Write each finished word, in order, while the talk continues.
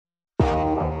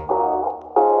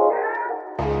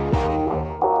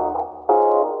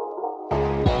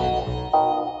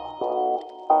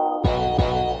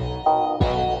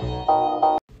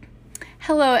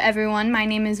Hello everyone, my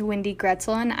name is Wendy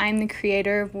Gretzel and I'm the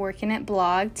creator of Working It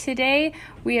blog. Today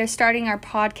we are starting our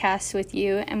podcast with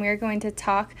you and we are going to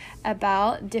talk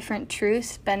about different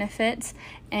truths, benefits,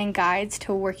 and guides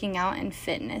to working out and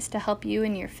fitness to help you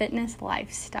in your fitness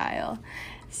lifestyle.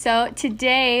 So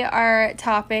today our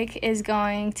topic is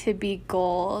going to be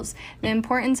goals, the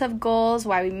importance of goals,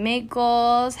 why we make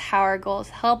goals, how our goals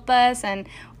help us, and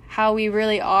how we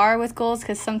really are with goals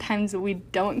because sometimes we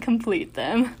don't complete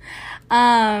them.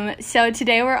 So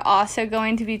today we're also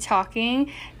going to be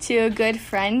talking to a good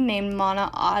friend named Mana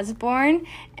Osborne,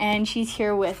 and she's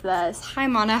here with us. Hi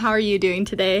Mana, how are you doing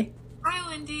today? Hi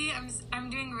Wendy, I'm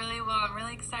doing really well. I'm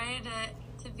really excited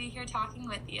to be here talking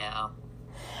with you.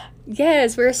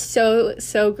 Yes, we're so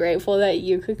grateful that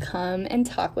you could come and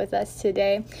talk with us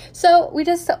today. So we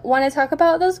just want to talk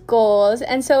about those goals.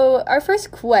 And so our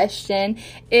first question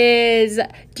is,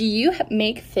 do you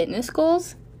make fitness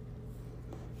goals?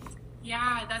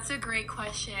 Yeah, that's a great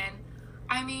question.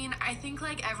 I mean, I think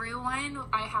like everyone,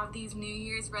 I have these New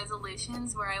Year's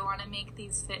resolutions where I want to make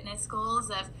these fitness goals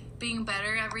of being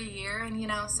better every year. And,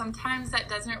 sometimes that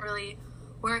doesn't really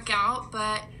work out,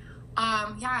 but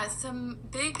some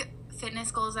big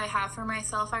fitness goals I have for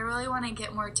myself. I really want to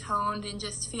get more toned and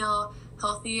just feel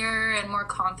healthier and more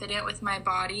confident with my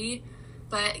body.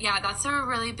 But yeah, that's a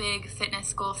really big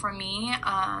fitness goal for me.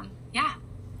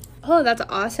 Oh, that's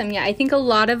awesome. Yeah, I think a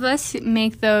lot of us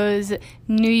make those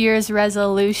New Year's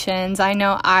resolutions. I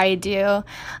know I do.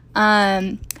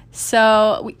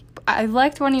 I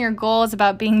liked one of your goals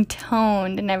about being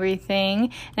toned and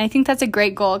everything. And I think that's a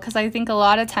great goal because I think a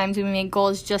lot of times we make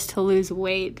goals just to lose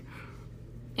weight.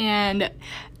 And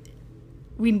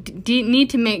we need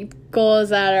to make goals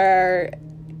that are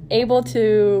able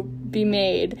to be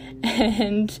made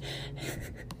and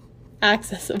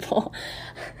accessible.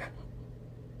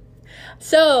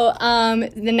 So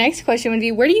the next question would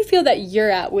be, where do you feel that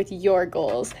you're at with your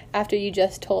goals after you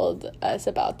just told us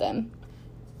about them?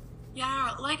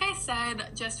 Yeah, like I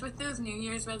said, just with those New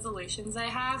Year's resolutions I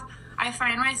have, I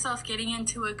find myself getting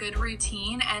into a good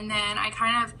routine and then I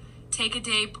kind of take a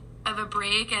day of a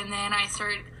break and then I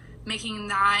start making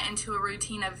that into a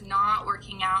routine of not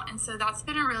working out. And so that's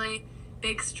been a really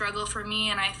big struggle for me,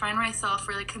 and I find myself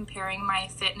really comparing my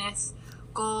fitness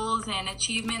goals and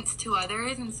achievements to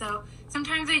others. And so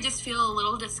sometimes I just feel a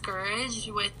little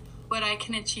discouraged with what I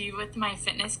can achieve with my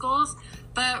fitness goals.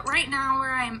 But right now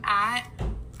where I'm at,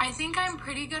 I think I'm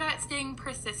pretty good at staying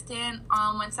persistent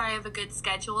once I have a good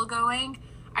schedule going.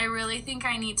 I really think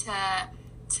I need to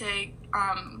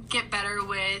get better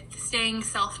with staying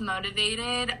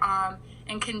self-motivated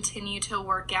and continue to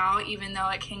work out, even though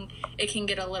it can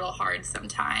get a little hard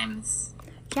sometimes.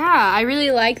 Yeah, I really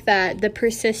like that, the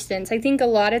persistence. I think a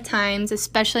lot of times,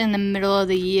 especially in the middle of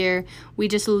the year, we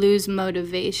just lose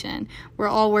motivation. We're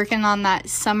all working on that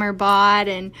summer bod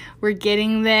and we're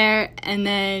getting there, and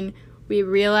then we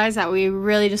realize that we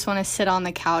really just want to sit on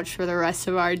the couch for the rest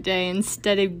of our day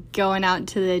instead of going out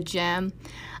to the gym.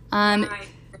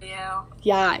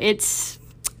 Yeah, it's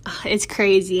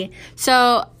crazy.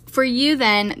 So for you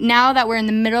then, now that we're in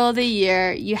the middle of the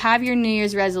year, you have your New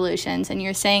Year's resolutions and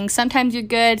you're saying sometimes you're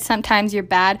good, sometimes you're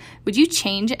bad. Would you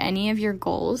change any of your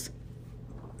goals?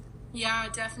 Yeah,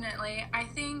 definitely. I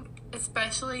think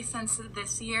especially since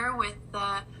this year with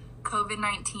the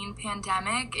COVID-19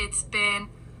 pandemic, it's been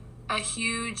a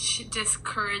huge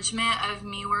discouragement of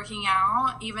me working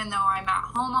out. Even though I'm at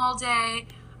home all day,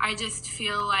 I just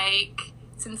feel like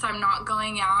since I'm not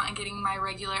going out and getting my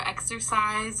regular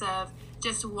exercise of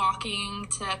just walking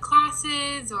to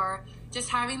classes or just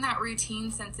having that routine,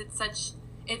 since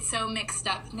it's so mixed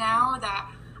up now that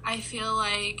I feel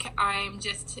like I'm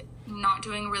just not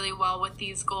doing really well with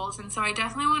these goals. And so I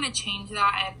definitely want to change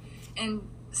that and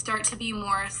start to be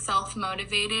more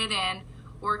self-motivated and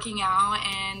working out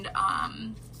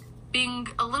and being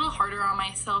a little harder on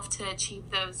myself to achieve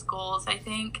those goals. I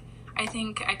think I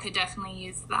could definitely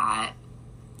use that.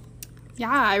 Yeah,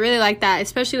 I really like that,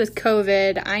 especially with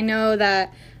COVID. I know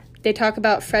that they talk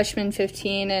about freshman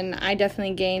 15, and I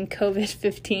definitely gained COVID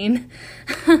 15.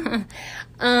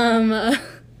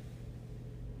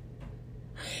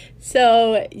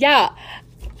 So, yeah,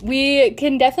 we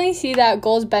can definitely see that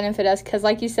goals benefit us because,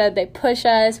 like you said, they push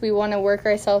us. We want to work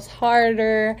ourselves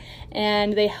harder,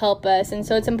 and they help us. And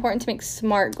so it's important to make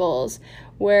SMART goals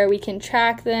where we can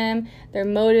track them, they're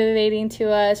motivating to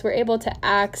us, we're able to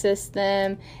access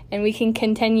them, and we can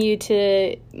continue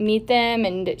to meet them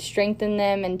and strengthen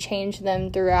them and change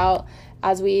them throughout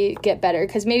as we get better.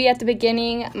 Because maybe at the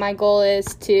beginning, my goal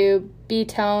is to be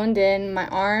toned in my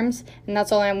arms, and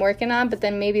that's all I'm working on, but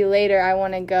then maybe later I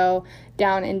want to go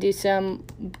down and do some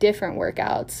different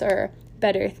workouts or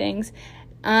better things.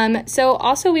 So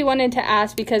also we wanted to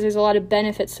ask, because there's a lot of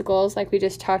benefits to goals, like we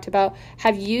just talked about,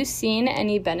 have you seen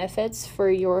any benefits for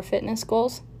your fitness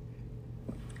goals?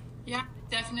 Yeah,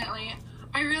 definitely.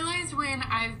 I realize when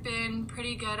I've been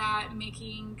pretty good at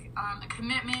making a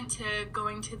commitment to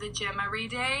going to the gym every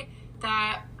day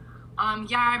that, I'm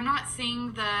not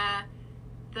seeing the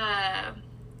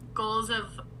goals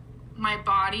of my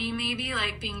body maybe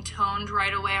like being toned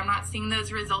right away. I'm not seeing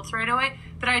those results right away,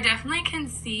 but I definitely can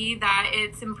see that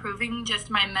it's improving just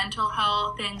my mental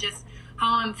health and just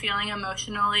how I'm feeling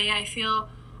emotionally. I feel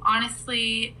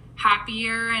honestly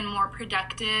happier and more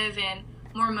productive and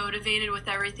more motivated with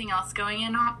everything else going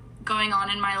on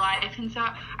in my life. And so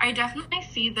I definitely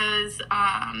see those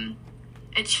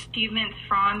achievements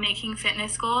from making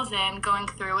fitness goals and going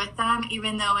through with them,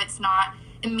 even though it's not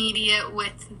immediate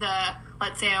with the,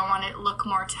 let's say I want to look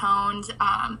more toned.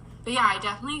 But yeah, I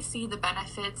definitely see the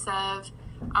benefits of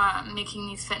making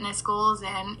these fitness goals.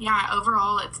 And yeah,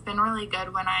 overall, it's been really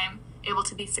good when I'm able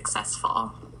to be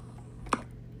successful.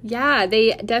 Yeah,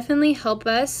 they definitely help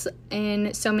us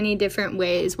in so many different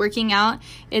ways. Working out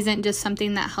isn't just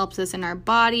something that helps us in our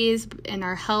bodies, in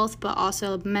our health, but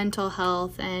also mental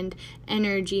health and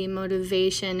energy,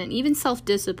 motivation, and even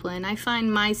self-discipline. I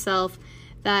find myself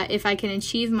that if I can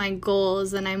achieve my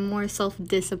goals, then I'm more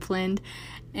self-disciplined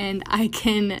and I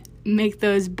can make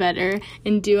those better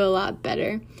and do a lot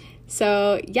better.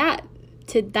 So yeah,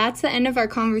 that's the end of our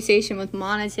conversation with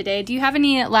Mana today. Do you have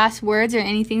any last words or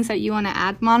any things that you want to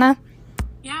add, Mana?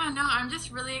 Yeah, no, I'm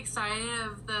just really excited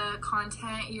of the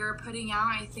content you're putting out.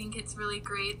 I think it's really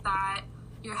great that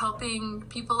you're helping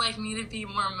people like me to be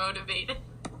more motivated.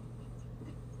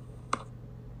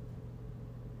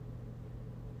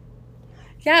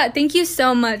 Yeah, thank you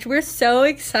so much. We're so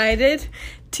excited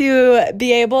to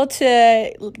be able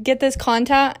to get this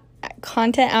content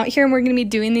out here, and we're going to be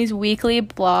doing these weekly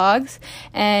blogs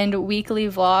and weekly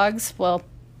vlogs,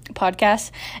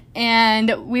 podcasts,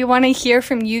 and we want to hear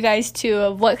from you guys too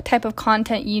of what type of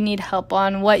content you need help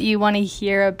on, what you want to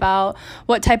hear about,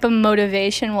 what type of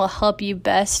motivation will help you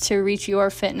best to reach your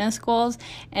fitness goals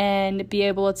and be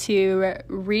able to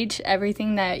reach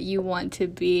everything that you want to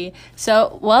be.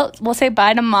 So we'll say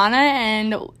bye to Mana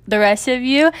and the rest of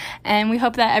you, and we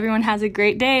hope that everyone has a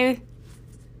great day.